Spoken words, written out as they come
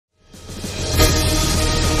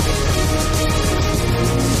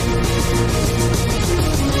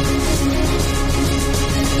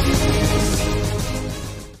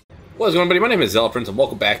What is going on, everybody? My name is ZealetPrince, and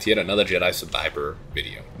welcome back to yet another Jedi Survivor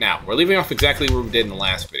video. Now, we're leaving off exactly where we did in the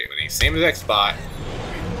last video. Same exact spot.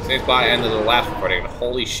 Same spot end of the last recording.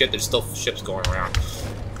 Holy shit, there's still ships going around.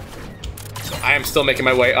 So I am still making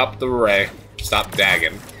my way up the array. Stop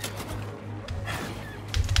Dagan.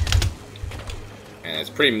 And it's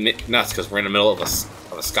pretty nuts because we're in the middle of a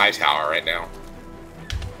sky tower right now.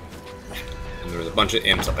 And there's a bunch of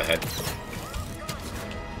imps up ahead.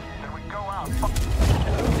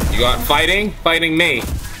 You go out fighting? Fighting me.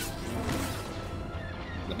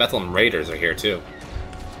 The Bethlehem Raiders are here too.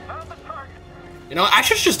 You know, I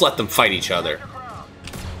should just let them fight each other.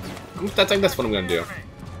 I think that's what I'm gonna do.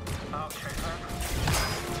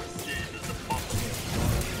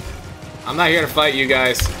 I'm not here to fight you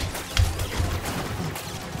guys.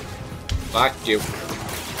 Fuck you.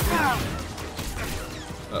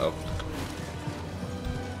 Uh-oh.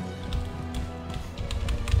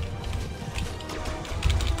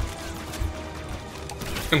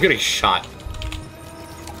 I'm getting shot.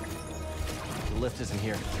 The lift isn't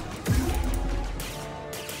here.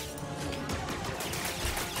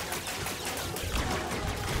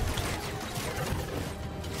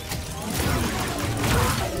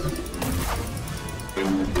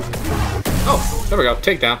 Oh, there we go.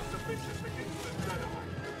 Takedown.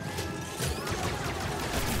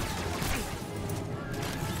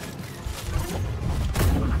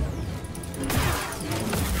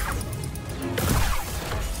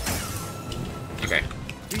 Okay.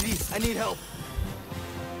 BD, I need help.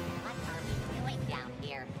 What are we doing down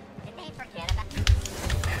here? Did they forget about?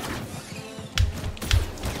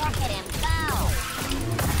 Look at him go!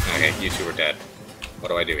 Okay, you two are dead. What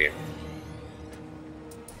do I do here?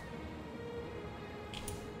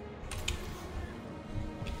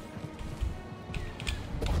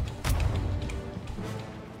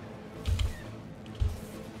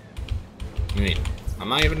 I mean, I'm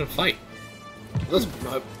not even in a fight. Those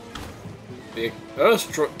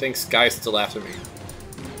thinks guy's still after me.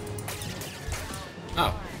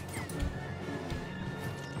 Oh.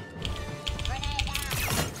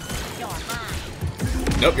 You're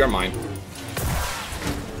mine. Nope, you're mine.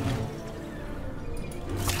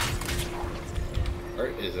 Where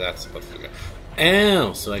is that supposed to go?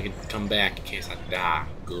 Oh, so I can come back in case I die.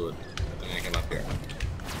 Good. Then I come up here.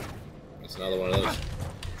 There's another one of those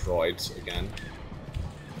droids again.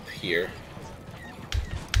 Up here.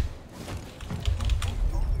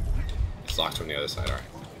 It's locked from the other side, alright.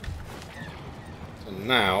 So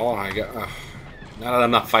now I got. Now that I'm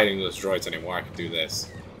not fighting those droids anymore, I can do this.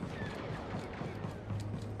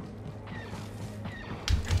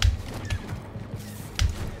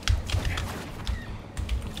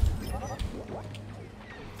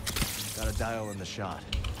 Got a dial in the shot.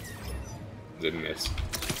 Didn't miss.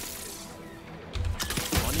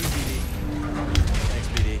 On you, BD. Thanks,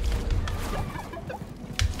 BD.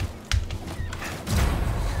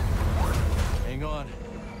 Hang on.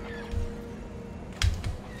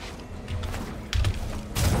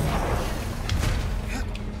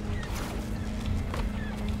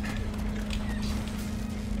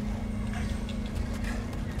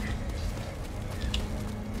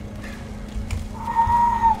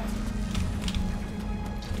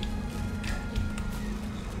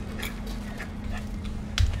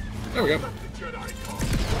 There we go.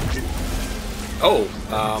 Oh,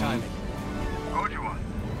 Told you one.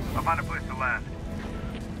 I'll find a place to land.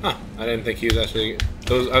 huh. I didn't think he was actually. I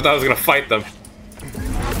thought I was gonna fight them.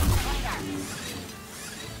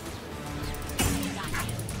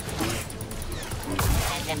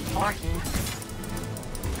 That's important.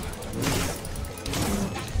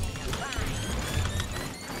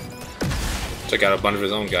 Took out a bunch of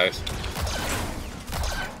his own guys.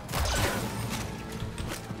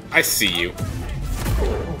 I see you.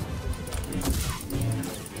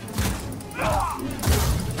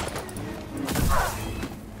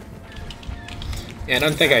 Yeah, I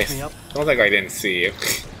don't think I didn't see you.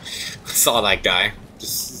 I saw that guy.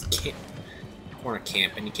 Just can't corner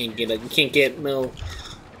camping. You can't get no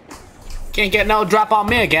drop on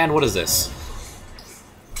me again. What is this?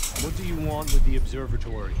 What do you want with the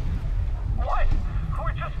observatory? What?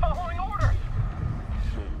 We're just following orders.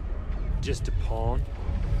 Just a pawn?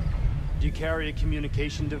 Do you carry a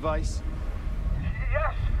communication device?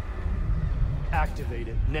 Yes. Activate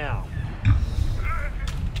it now.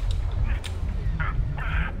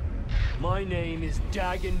 My name is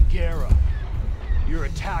Dagan Gera. Your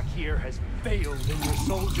attack here has failed and your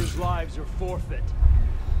soldiers' lives are forfeit.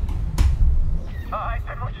 I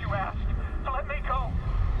did what you asked. Let me go.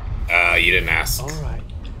 You didn't ask. All right.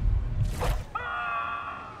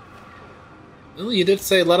 Well, you did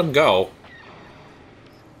say let him go.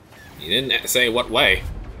 You didn't say what way.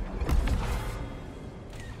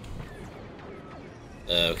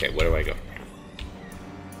 Okay, where do I go?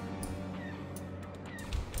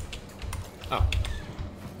 Oh.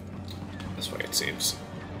 This way it seems.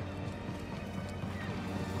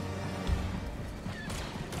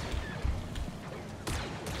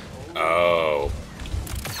 Oh.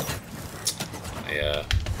 Yeah.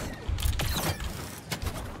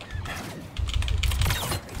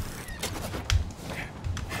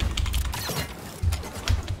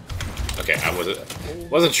 Okay, I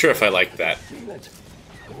wasn't sure if I liked that.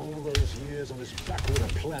 All those years on this backward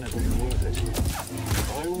planet will be worth it.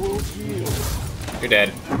 I won't yield. You're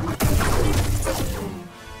dead.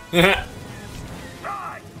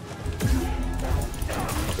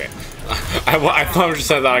 Okay. I just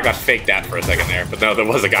thought I got faked out for a second there, but no, there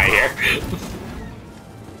was a guy here.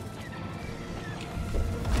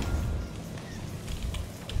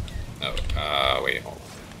 Oh, wait, hold on.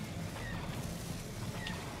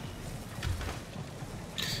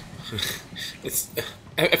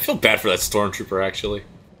 I feel bad for that stormtrooper, actually.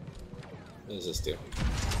 What does this do?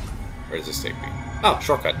 Where does this take me? Oh,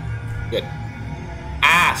 shortcut. Good.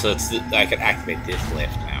 Ah, so it's I can activate this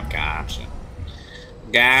lift now. Gotcha.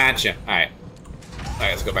 Gotcha. Alright.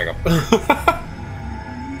 Alright, let's go back up.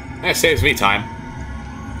 That saves me time.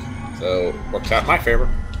 So, works out in my favor.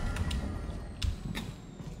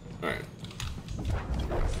 Alright.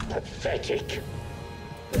 Pathetic.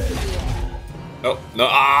 Oh, no.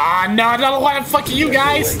 Ah, no, I don't want to fuck you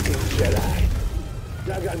guys! Jedi.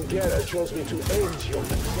 Dagan Gera chose me to end your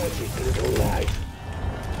pathetic little life.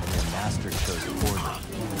 Your master chose poorly.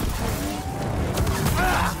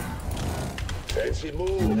 Fancy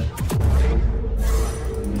move.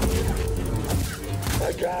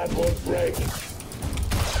 My guard won't break.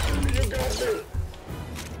 You got me.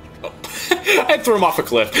 Oh. I threw him off a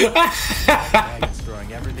cliff. Dagan's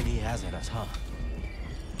throwing everything he has at us, huh?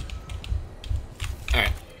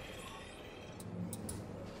 Alright.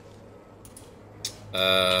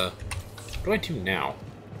 What do I do now?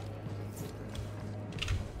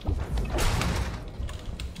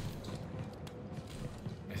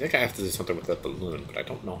 I think I have to do something with that balloon, but I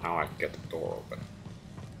don't know how I can get the door open.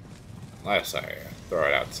 Unless I throw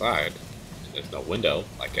it outside. There's no window,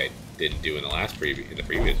 like I didn't do in the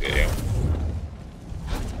previous video.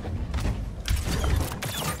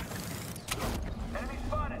 Enemy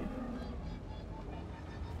spotted.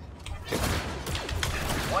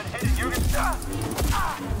 One hit and you're shot.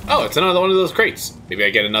 Oh, it's another one of those crates. Maybe I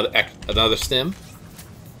get another stim.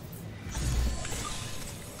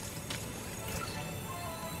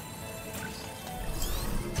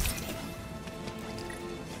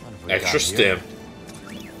 Extra stim.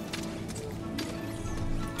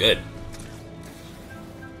 Good.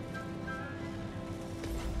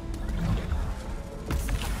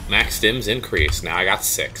 Max stims increase. Now I got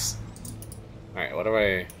 6. Alright, what do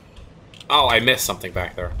I... Oh, I missed something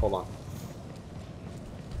back there. Hold on.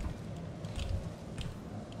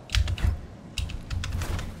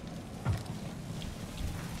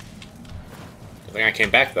 I think I came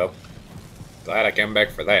back, though. Glad I came back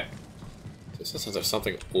for that. Just since there's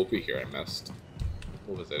something over here I missed.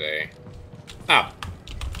 What was it, Oh!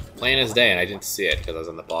 Plain as day, and I didn't see it because I was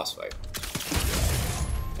in the boss fight.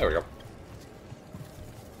 There we go.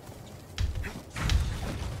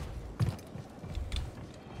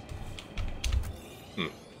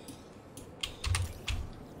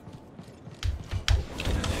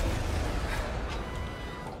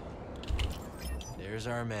 There's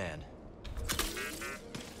our man.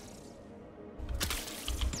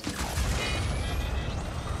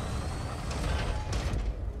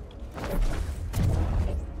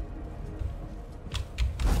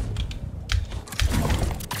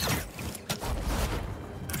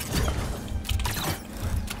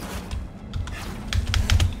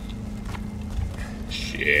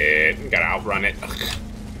 Shit, gotta outrun it.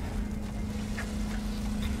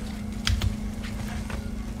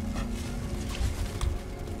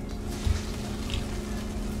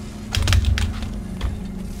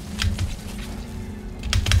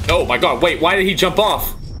 Oh my god, wait, why did he jump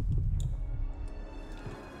off?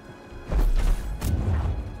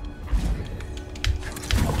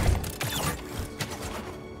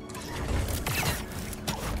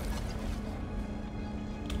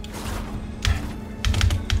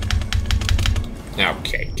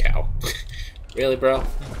 Okay, cow. Really, bro?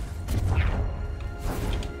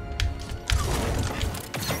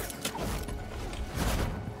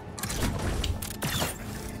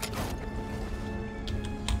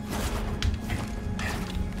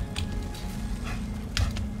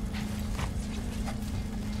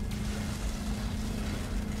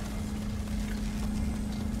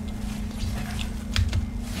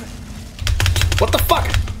 What the fuck?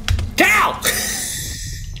 Cal!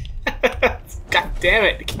 God damn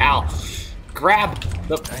it, Cal. Grab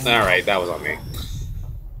the... Alright, that was on me.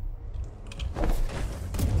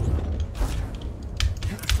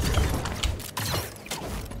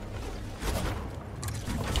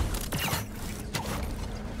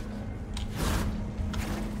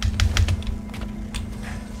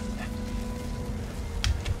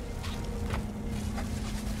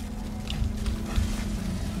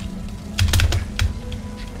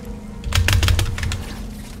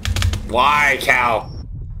 Why, Cal?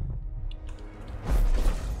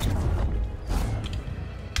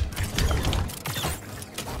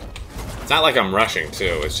 It's not like I'm rushing,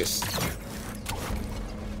 too. It's just...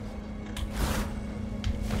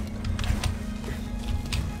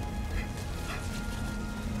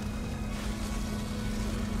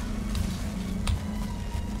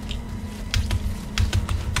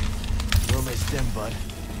 We're almost in, bud.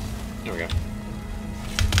 There we go.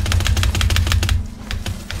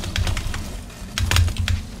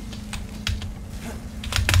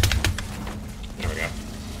 There we go.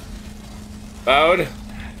 Bode?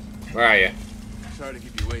 Where are you? Sorry to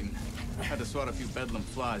keep you waiting. I had to swat a few bedlam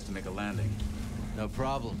flies to make a landing. No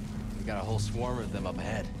problem. We got a whole swarm of them up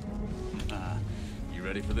ahead. You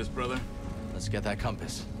ready for this, brother? Let's get that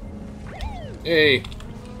compass. Hey.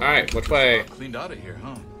 Alright, which way? Cleaned out of here,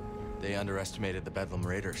 huh? They underestimated the Bedlam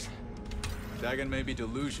Raiders. Dagan may be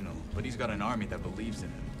delusional, but he's got an army that believes in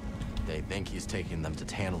him. They think he's taking them to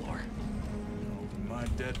Tanalor. My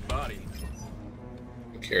dead body.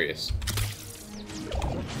 I'm curious.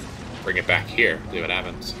 Bring it back here, see what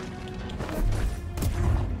happens.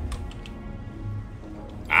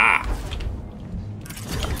 Ah!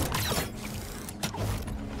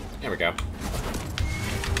 There we go.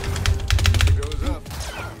 It goes up.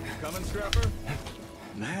 You coming, Scrapper?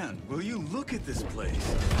 Man, will you look at this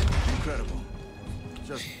place? Incredible.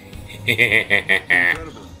 Just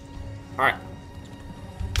incredible. Alright.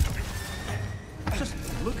 Just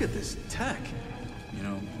look at this tech. You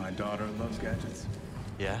know, my daughter loves gadgets.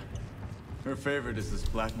 Yeah? Her favorite is this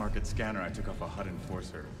black market scanner I took off a HUD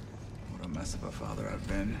enforcer. What a mess of a father I've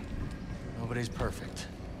been. Nobody's perfect.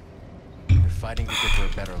 You're fighting to give her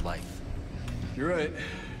a better life. You're right.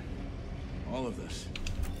 All of this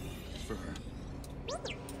is for her.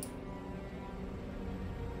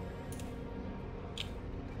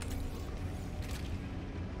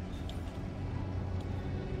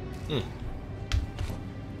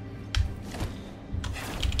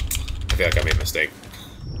 I feel like I made a mistake.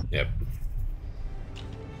 Yep.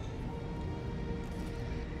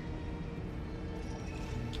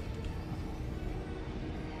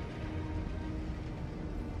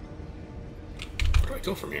 Where do I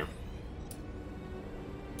go from here?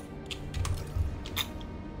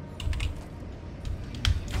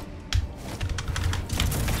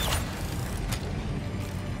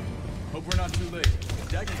 Hope we're not too late.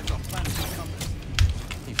 Dagan is off planet with compass.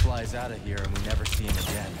 He flies out of here and we never see him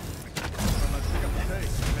again. Well, let's pick up the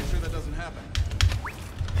pace and make sure that doesn't happen.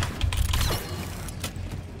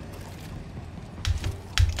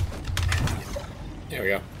 There we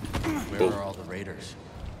go. Where are all the raiders?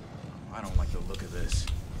 I don't like the look of this.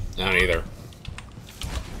 I don't either.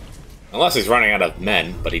 Unless he's running out of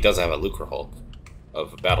men, but he does have a Lucre Hulk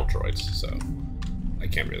of battle droids, so I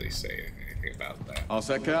can't really say anything about that. All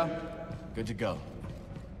set, Cal? Good to go.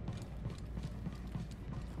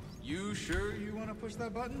 You sure you want to push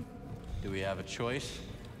that button? Do we have a choice?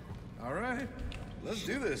 All right, let's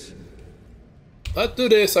do this. Let's do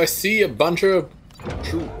this. I see a bunch of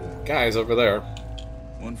true guys over there.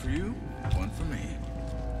 One for you, one for me.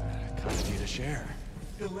 Kind of you to share.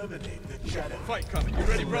 Eliminate the Jedi. Fight coming. You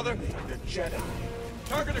ready, brother? Eliminate the Jedi.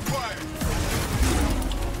 Target acquired.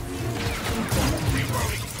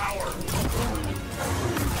 Reloading power.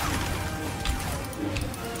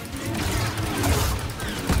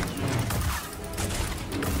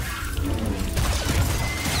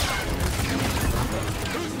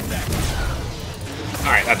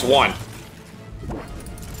 Alright, that's one.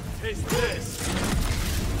 Taste this.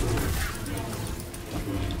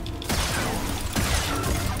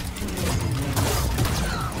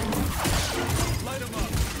 Light 'em up.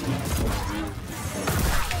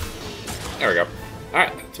 There we go.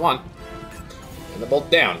 Alright, that's one. And they're both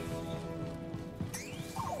down.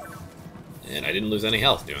 And I didn't lose any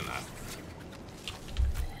health doing that.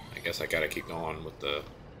 I guess I gotta keep going with the...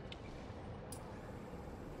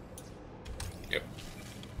 Yep.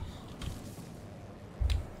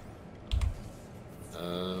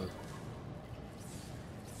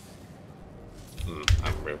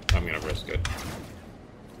 I'm gonna risk it.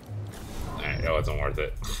 Alright, that wasn't worth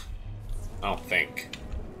it. I don't think.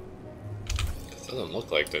 It doesn't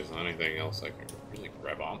look like there's anything else I can really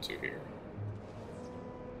grab onto here.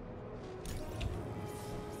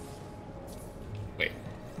 Wait.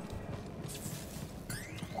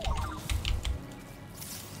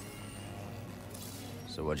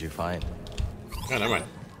 So what'd you find? Oh, never mind.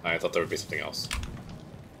 I thought there would be something else.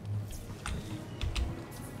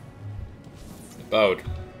 Bode.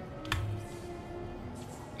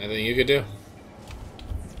 Anything you could do?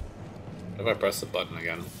 What if I press the button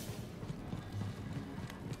again?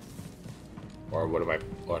 Or what if I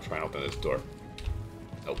try and open this door?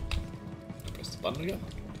 Nope. I press the button again?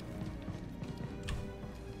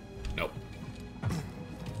 Nope.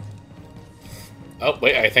 Oh,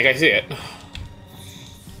 wait, I think I see it.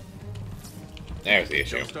 There's the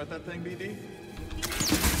issue. Start that thing, BD.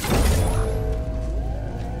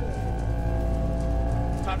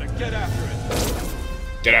 Time to get after it.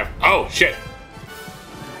 Get out. Oh, shit.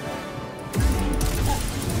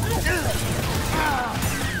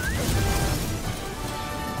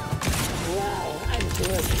 Wow, I'm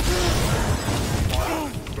good.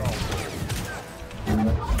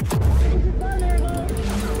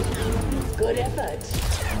 Good effort.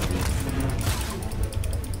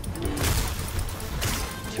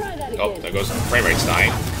 Try that again. Oh, there goes the frame rate's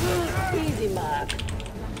dying. Easy, Mark.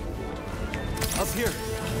 Up here.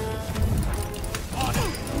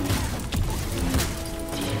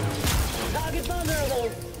 Target vulnerable.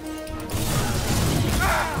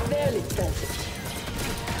 Barely spent it.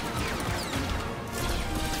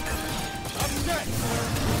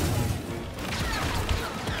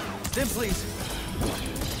 Stim, please.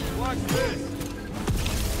 Watch this.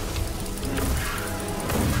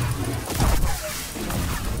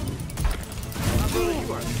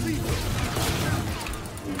 You are lethal.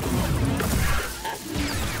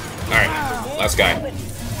 Alright, last guy.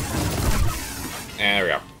 And there we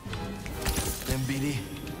go. Stim, BD.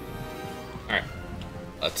 Alright.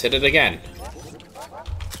 Let's hit it again.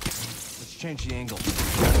 Let's change the angle.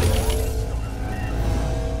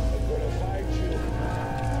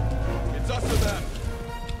 It's us or them.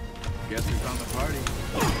 Guess we found the party.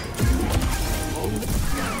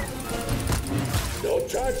 No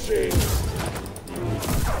touching.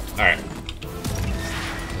 Alright.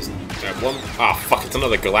 One. Ah, fuck, it's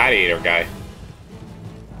another gladiator guy.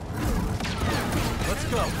 Let's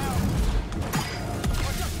go.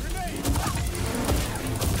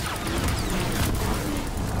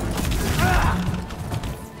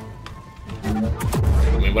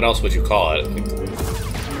 I mean, what else would you call it?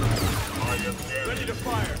 Ready to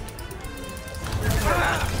fire.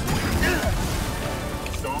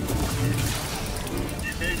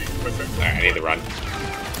 Alright, I need to run.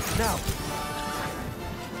 Now.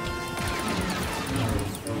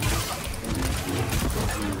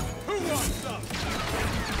 Who wants some?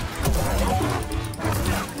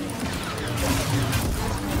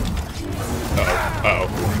 Uh-oh. Uh-oh.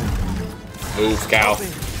 Move, cow.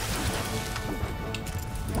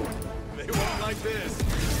 They won't like this.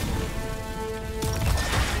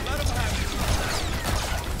 Let them have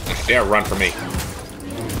it. Yeah, run for me.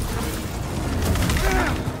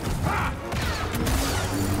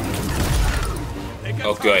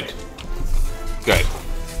 Oh, good. Good.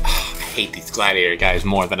 I hate these gladiator guys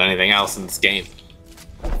more than anything else in this game.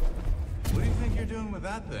 What do you think you're doing with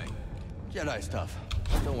that thing? Jedi stuff.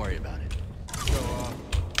 Don't worry about it.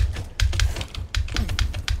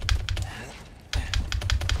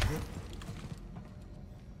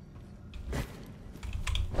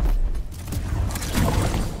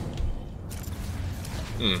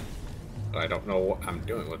 I don't know what I'm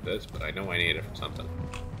doing with this, but I know I need it for something.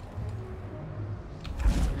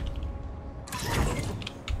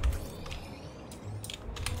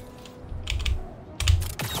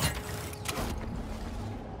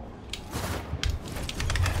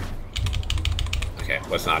 Okay,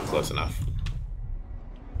 what's not close enough?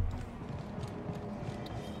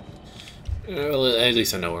 Well, at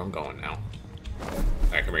least I know where I'm going now.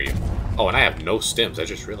 Alright, come here, you. Oh, and I have no stims, I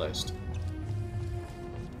just realized.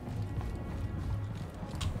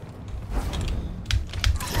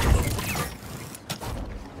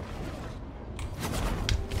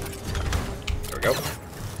 There we go.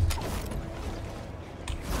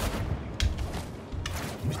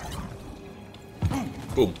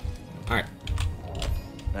 Boom. Alright.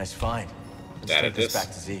 Nice find. Let's That take it this is. back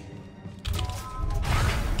to Z.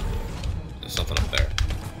 There's something up there.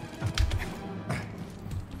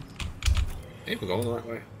 Hey, we're going the right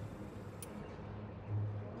way.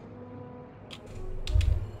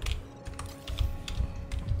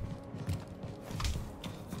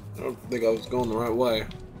 I don't think I was going the right way.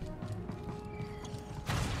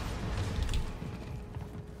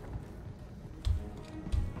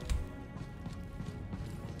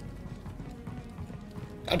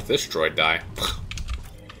 did this droid die?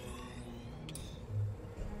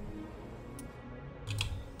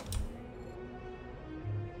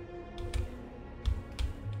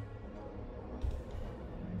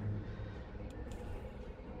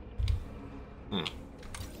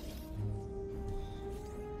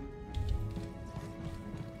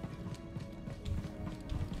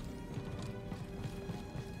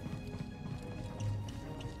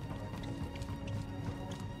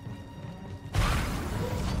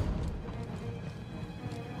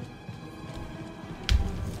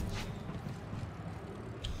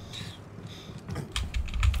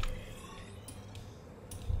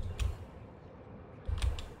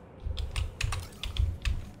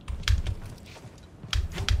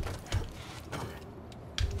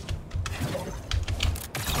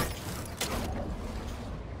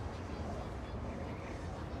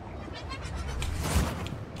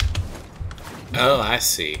 Oh, I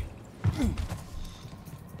see.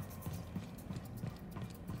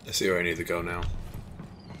 I see where I need to go now.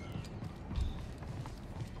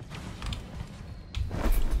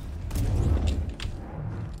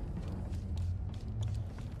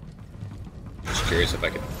 Just curious if I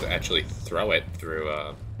could actually throw it through,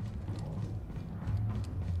 Ah,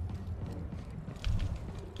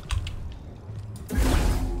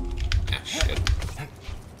 shit.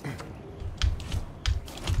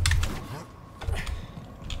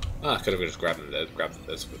 Ah, I could have just grabbed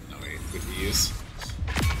this with no use.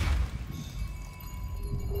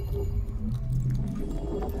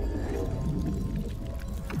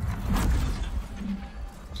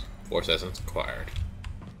 Force essence acquired.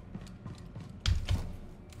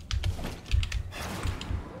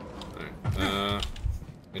 Alright,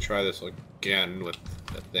 let me try this again with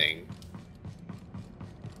the thing.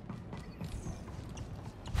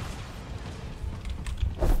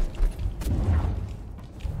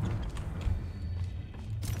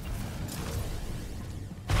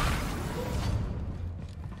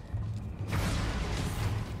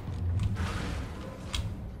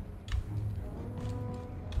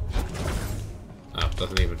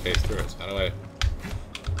 Doesn't even phase through it. So how do I?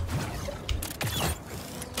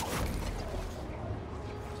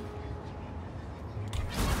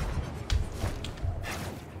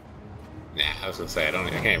 Nah, I was gonna say I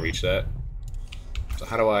can't reach that. So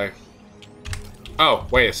how do I? Oh,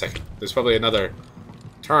 wait a second. There's probably another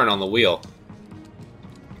turn on the wheel.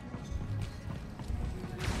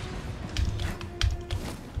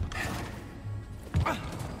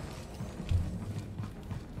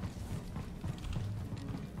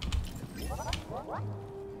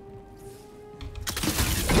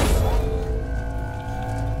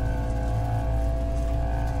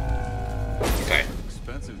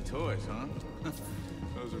 Expensive toys, huh?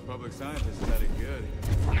 Those Republic scientists had it good.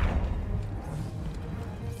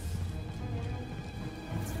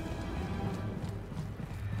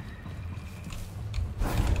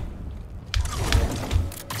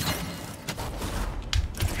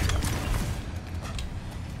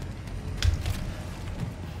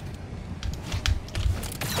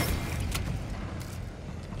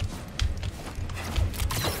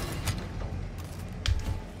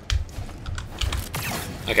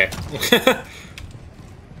 Okay.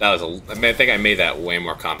 That was I think I made that way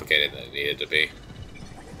more complicated than it needed to be.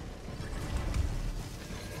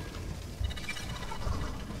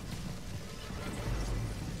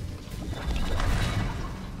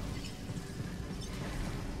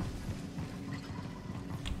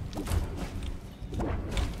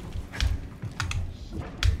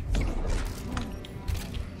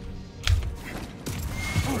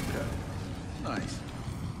 Nice.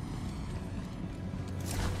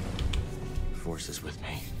 Force is with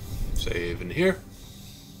me. Save in here.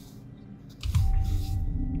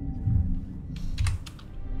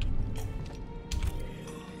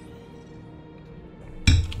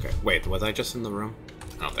 Okay, wait, was I just in the room?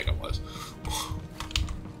 I don't think I was.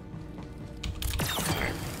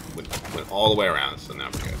 Alright, went all the way around, so now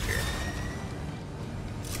we go here.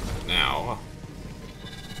 Now...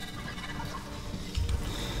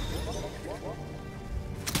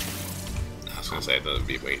 I was gonna say that would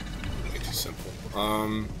be way too simple.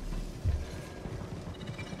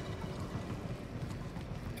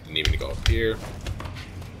 Didn't even go up here.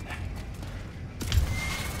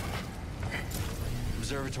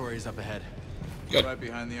 Observatory is up ahead. Good. Right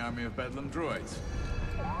behind the army of Bedlam droids.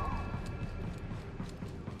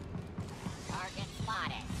 Target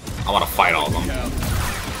spotted. I want to fight all of them. Do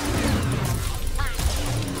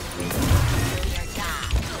your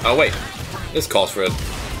job. Oh wait, this calls for it.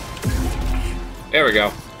 There we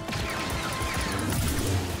go.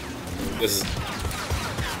 This is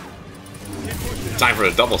time for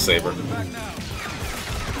a double saber.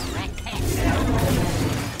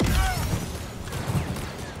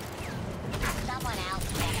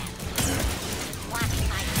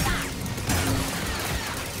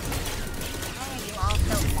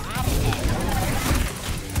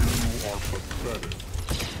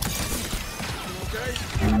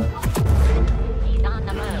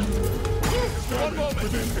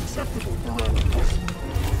 within acceptable parameters.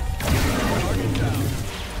 Target down.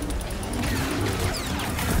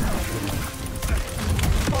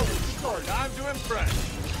 Time to impress.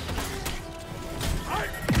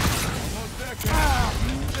 Almost there,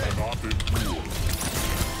 Cannot endure.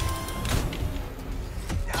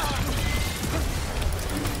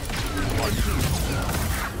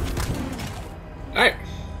 Alright,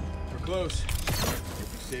 We're close.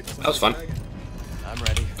 that was fun. I'm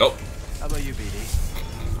ready. Oh. How about you,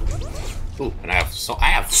 BD? Ooh, and I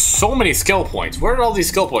have so many skill points. Where did all these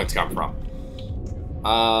skill points come from?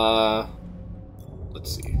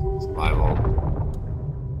 Let's see. Survival.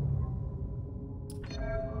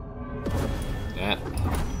 That.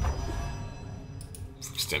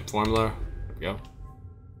 Stem formula. There we go.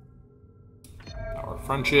 Power of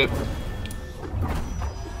friendship.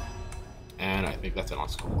 And I think that's it on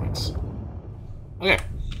skill points. Okay.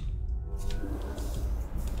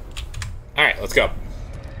 Alright, let's go.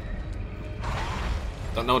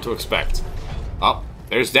 Don't know what to expect. Oh,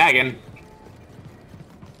 there's Dagan.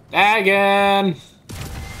 Dagan!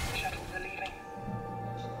 Shuttles are leaving.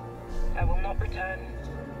 I will not return.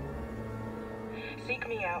 Seek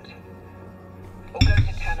me out, or go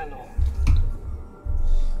to Tanalor.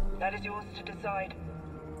 That is yours to decide.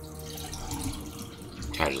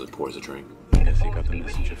 Casually pours a drink. Guess he got the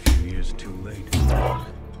message a few years too late.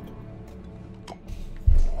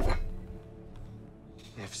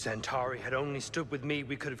 If Centauri had only stood with me,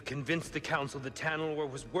 we could have convinced the Council that Tanalor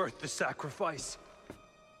was worth the sacrifice.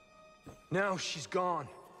 Now she's gone.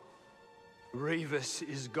 Revis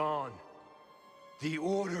is gone. The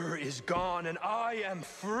Order is gone, and I am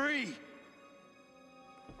free!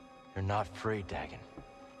 You're not free, Dagan.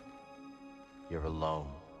 You're alone.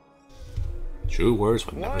 True words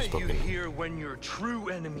when Why never are you spoken. here when your true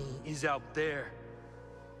enemy is out there?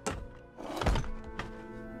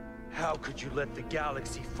 How could you let the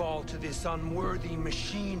galaxy fall to this unworthy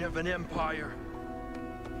machine of an empire?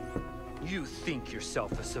 You think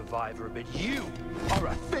yourself a survivor, but you are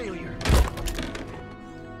a failure!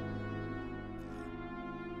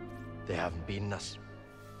 They haven't beaten us.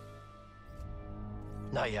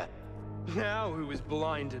 Not yet. Now who is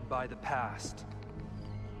blinded by the past?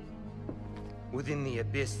 Within the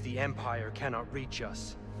Abyss, the Empire cannot reach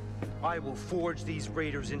us. I will forge these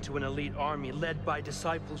raiders into an elite army led by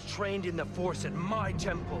disciples trained in the Force at my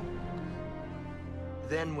temple.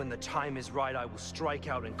 Then, when the time is right, I will strike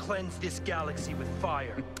out and cleanse this galaxy with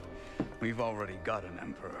fire. We've already got an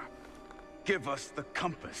Emperor. Give us the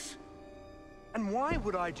compass. And why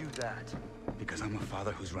would I do that? Because I'm a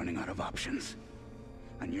father who's running out of options.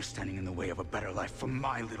 And you're standing in the way of a better life for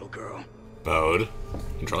my little girl. Bode.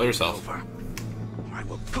 Control yourself. Over. Or I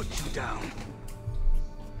will put you down.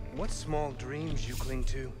 What small dreams you cling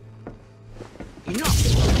to. Enough!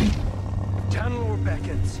 Tanalor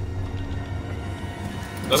beckons.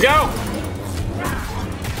 Let's go!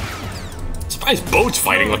 Surprised Bode's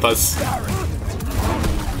fighting with us.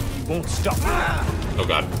 You won't stop. Oh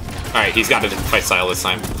god. Alright, he's got to fight Style this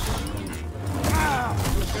time.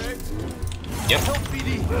 Yep.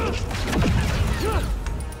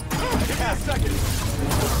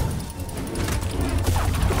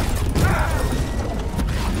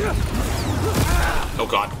 Oh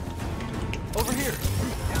god. Over here.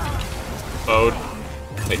 Bode.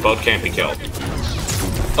 They both can't be killed.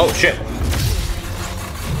 Oh shit.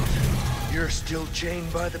 You're still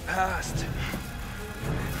chained by the past.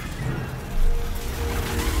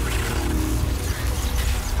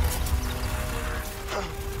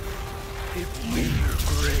 It will be your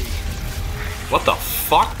grave. What the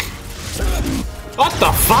fuck? What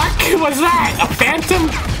the fuck was that? A phantom?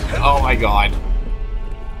 Oh my god.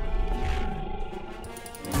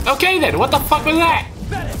 Okay then, what the fuck was that?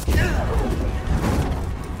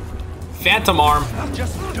 Phantom arm.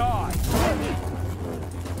 Just die.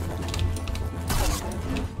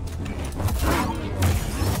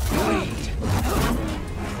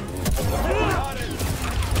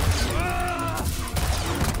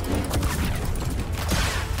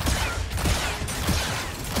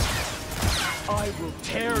 I will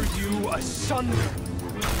tear you asunder.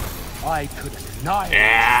 I could annihilate.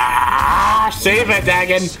 Yeah, save it,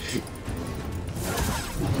 Dagan.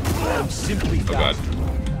 I'm simply Oh god.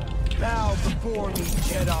 bow before me,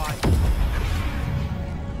 Jedi.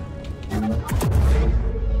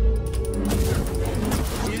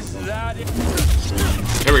 Is that it?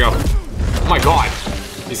 Here we go. Oh my god.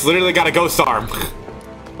 He's literally got a ghost arm.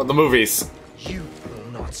 From the movies. You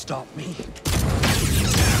will not stop me.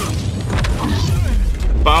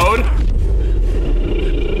 Bode.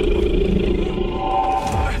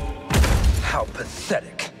 How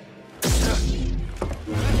pathetic.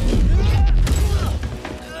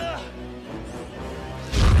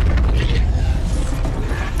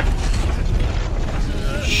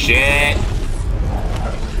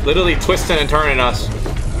 literally twisting and turning us.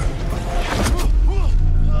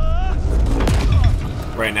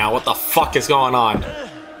 Right now, what the fuck is going on?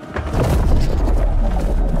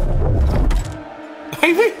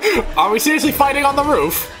 Are we seriously fighting on the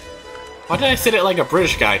roof? Why did I say it like a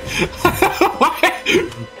British guy?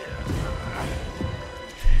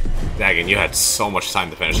 Dagan, you had so much time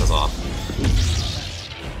to finish this off.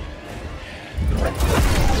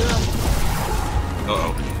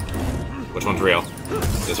 Uh-oh. Which one's real?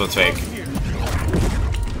 This one's fake.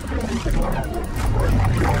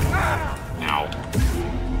 Ow.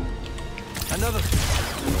 Another.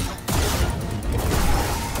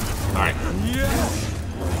 Alright. Yes.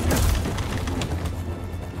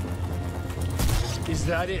 Is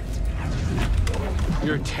that it?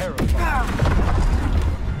 You're terrified.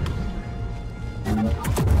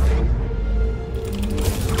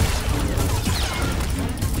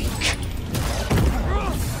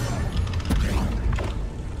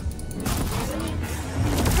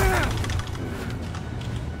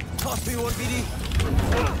 Toss me one, BD.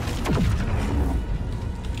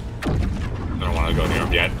 I don't want to go near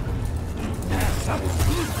him yet.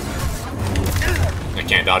 I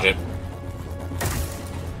can't dodge it.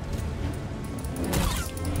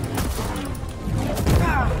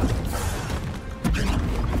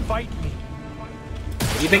 Fight me.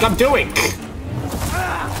 What do you think I'm doing?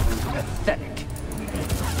 Pathetic.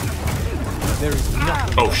 There is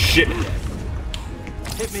nothing. Oh shit.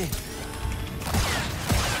 Hit me.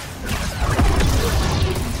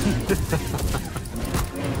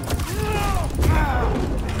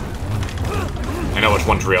 I know which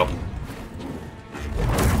one's real.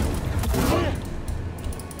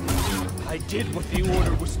 I did what the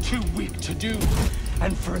Order was too weak to do,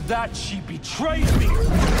 and for that she betrayed me.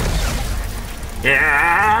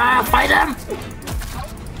 Yeah, fight him!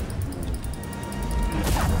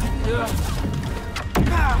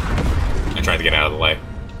 I tried to get out of the way.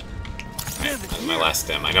 That's my last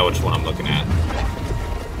stem. I know which one I'm looking at.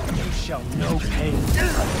 You shall know pain.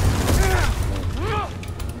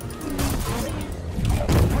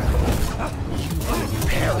 You will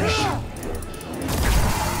perish.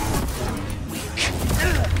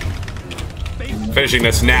 Finishing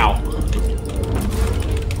this now.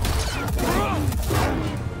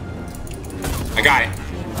 I got it.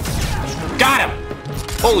 Got him!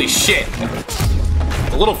 Holy shit.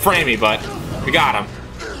 A little framey, but we got him.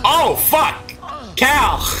 Oh, fuck!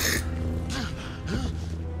 Cal!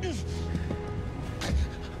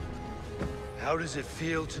 How does it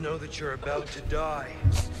feel to know that you're about to die?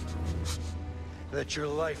 That your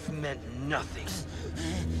life meant nothing?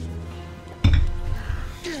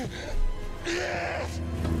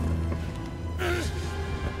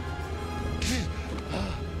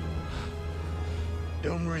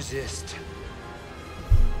 Don't resist.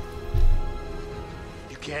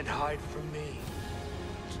 You can't hide from me.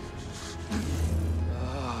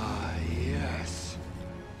 Ah, yes.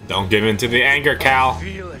 Don't give in to the anger, Cal.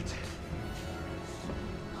 Feel it.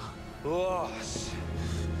 Loss.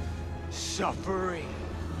 Suffering.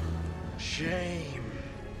 Shame.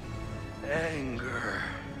 Anger.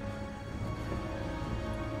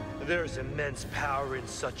 There's immense power in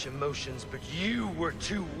such emotions, but you were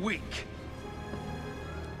too weak.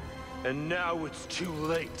 And now it's too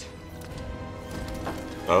late.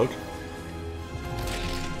 Vote?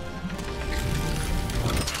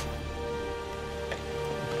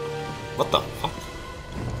 What the fuck?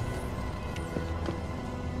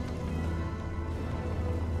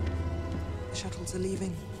 The shuttles are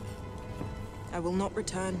leaving. I will not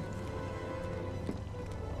return.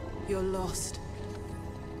 You're lost.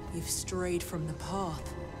 You've strayed from the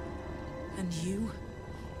path. And you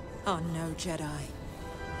are no Jedi.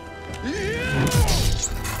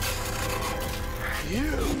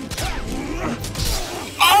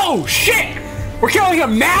 Oh, shit! We're killing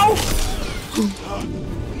him now?!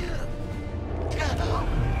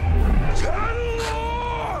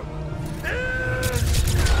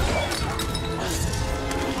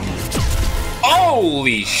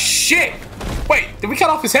 Holy shit! Wait, did we cut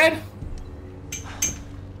off his head?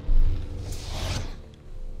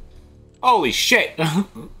 Holy shit!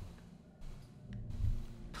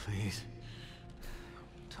 Please,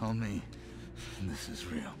 tell me this is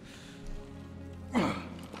real.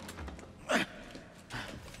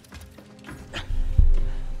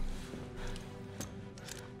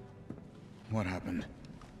 What happened?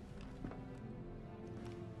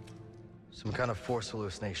 Some kind of force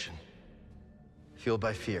hallucination. Fueled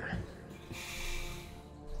by fear.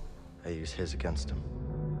 I use his against him.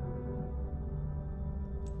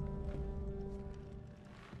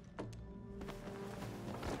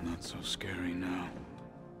 Not so scary now.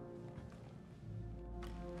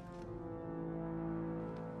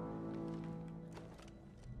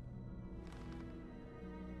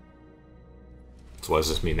 what does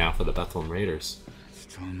this mean now for the Bethlehem Raiders?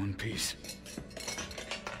 Still in one piece.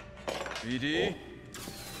 BD?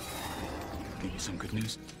 Give you some good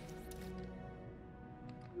news.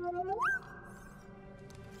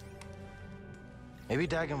 Maybe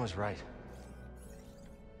Dagan was right.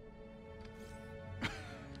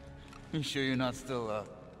 You sure you're not still,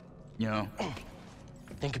 you know?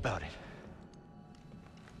 Think about it.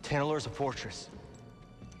 Tanalor's a fortress.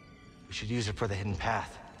 We should use it for the hidden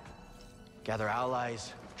path. Gather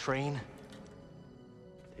allies, train.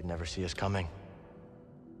 They'd never see us coming.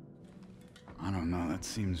 I don't know, that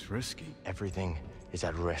seems risky. Everything is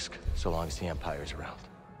at risk so long as the Empire's around.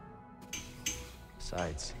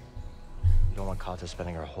 Besides, you don't want Kata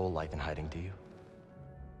spending her whole life in hiding, do you?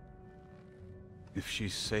 If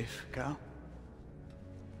she's safe, Cal?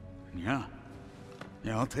 Yeah.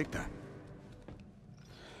 Yeah, I'll take that.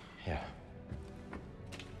 Yeah.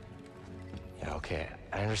 Yeah, okay,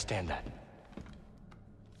 I understand that.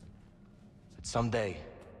 But someday,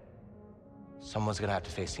 someone's gonna have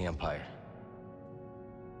to face the Empire.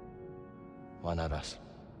 Why not us?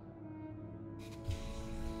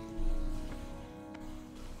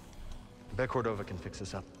 I bet Cordova can fix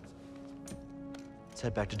this up. Let's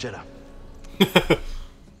head back to Jeddah.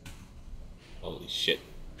 Holy shit.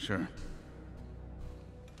 Sure.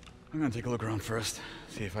 I'm gonna take a look around first.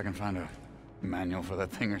 See if I can find a manual for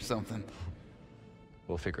that thing or something.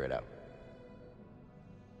 We'll figure it out.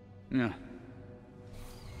 Yeah.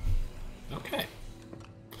 Okay.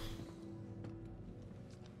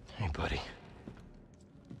 Hey, buddy.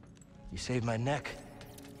 You saved my neck.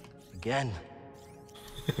 Again.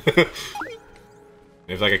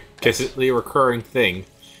 It's like a consistently recurring thing.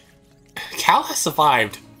 Cal has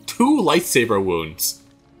survived 2 lightsaber wounds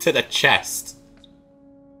to the chest.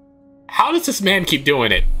 How does this man keep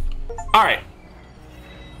doing it? Alright.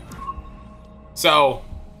 So,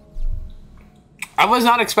 I was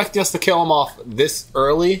not expecting us to kill him off this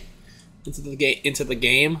early into the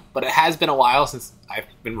game, but it has been a while since I've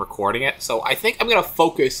been recording it, so I think I'm gonna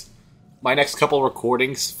focus my next couple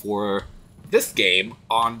recordings for this game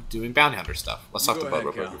on doing bounty hunter stuff. Let's talk to Bud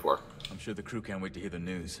real quick before. I'm sure the crew can't wait to hear the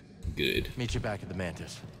news. Good. Meet you back at the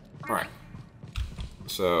Mantis. Alright.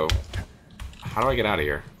 So, how do I get out of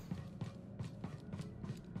here?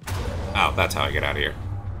 Oh, that's how I get out of here.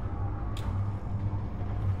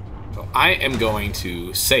 So I am going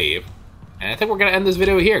to save, and I think we're going to end this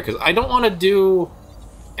video here, because I don't want to do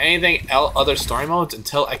anything else, other story modes,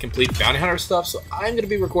 until I complete bounty hunter stuff, so I'm going to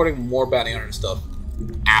be recording more bounty hunter stuff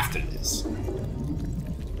after this.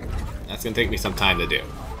 That's going to take me some time to do.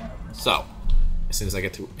 So, as soon as I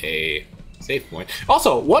get to a save point.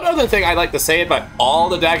 Also, one other thing I'd like to say about all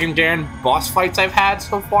the Dagan Gera boss fights I've had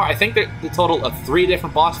so far, I think that the total of 3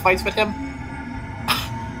 different boss fights with him,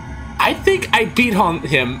 I think I beat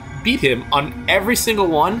him on every single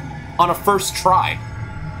one on a first try.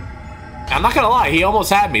 I'm not gonna lie, he almost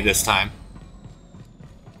had me this time.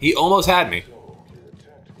 He almost had me.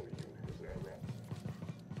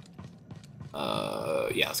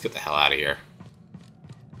 Yeah, let's get the hell out of here.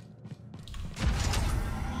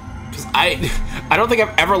 Because I don't think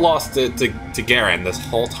I've ever lost to Gera in this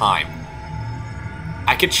whole time.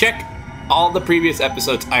 I could check all the previous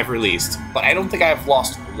episodes I've released, but I don't think I've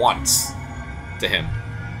lost once to him.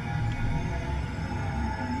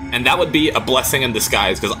 And that would be a blessing in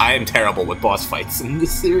disguise, because I am terrible with boss fights in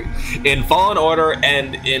this series, in Fallen Order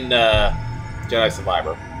and in Jedi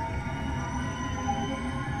Survivor.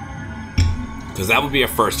 Because that would be a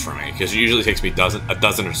first for me, because it usually takes me a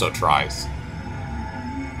dozen or so tries.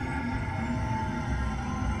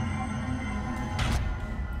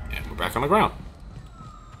 And we're back on the ground.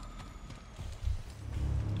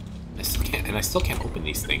 I still can't open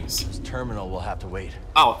these things. This terminal will have to wait.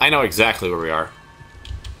 Oh, I know exactly where we are.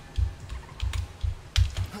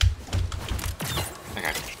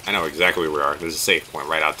 Okay, I know exactly where we are. There's a safe point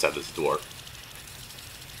right outside this door.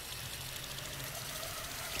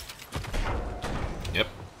 Yep.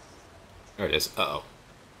 There it is. Uh-oh.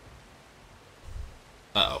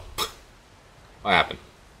 Uh-oh. What happened?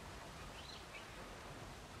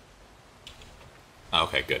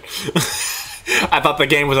 Okay, good. I thought the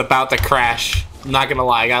game was about to crash. I'm not gonna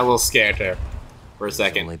lie, I got a little scared there for a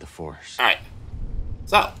second. Only the Force. Alright.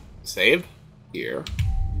 So, save here.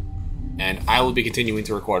 And I will be continuing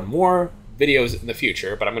to record more videos in the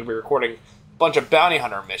future, but I'm going to be recording a bunch of bounty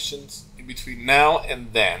hunter missions in between now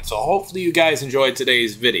and then. So hopefully you guys enjoyed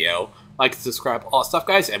today's video. Like, subscribe, all that stuff,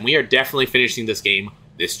 guys. And we are definitely finishing this game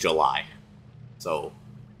this July. So,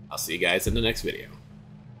 I'll see you guys in the next video.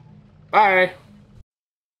 Bye!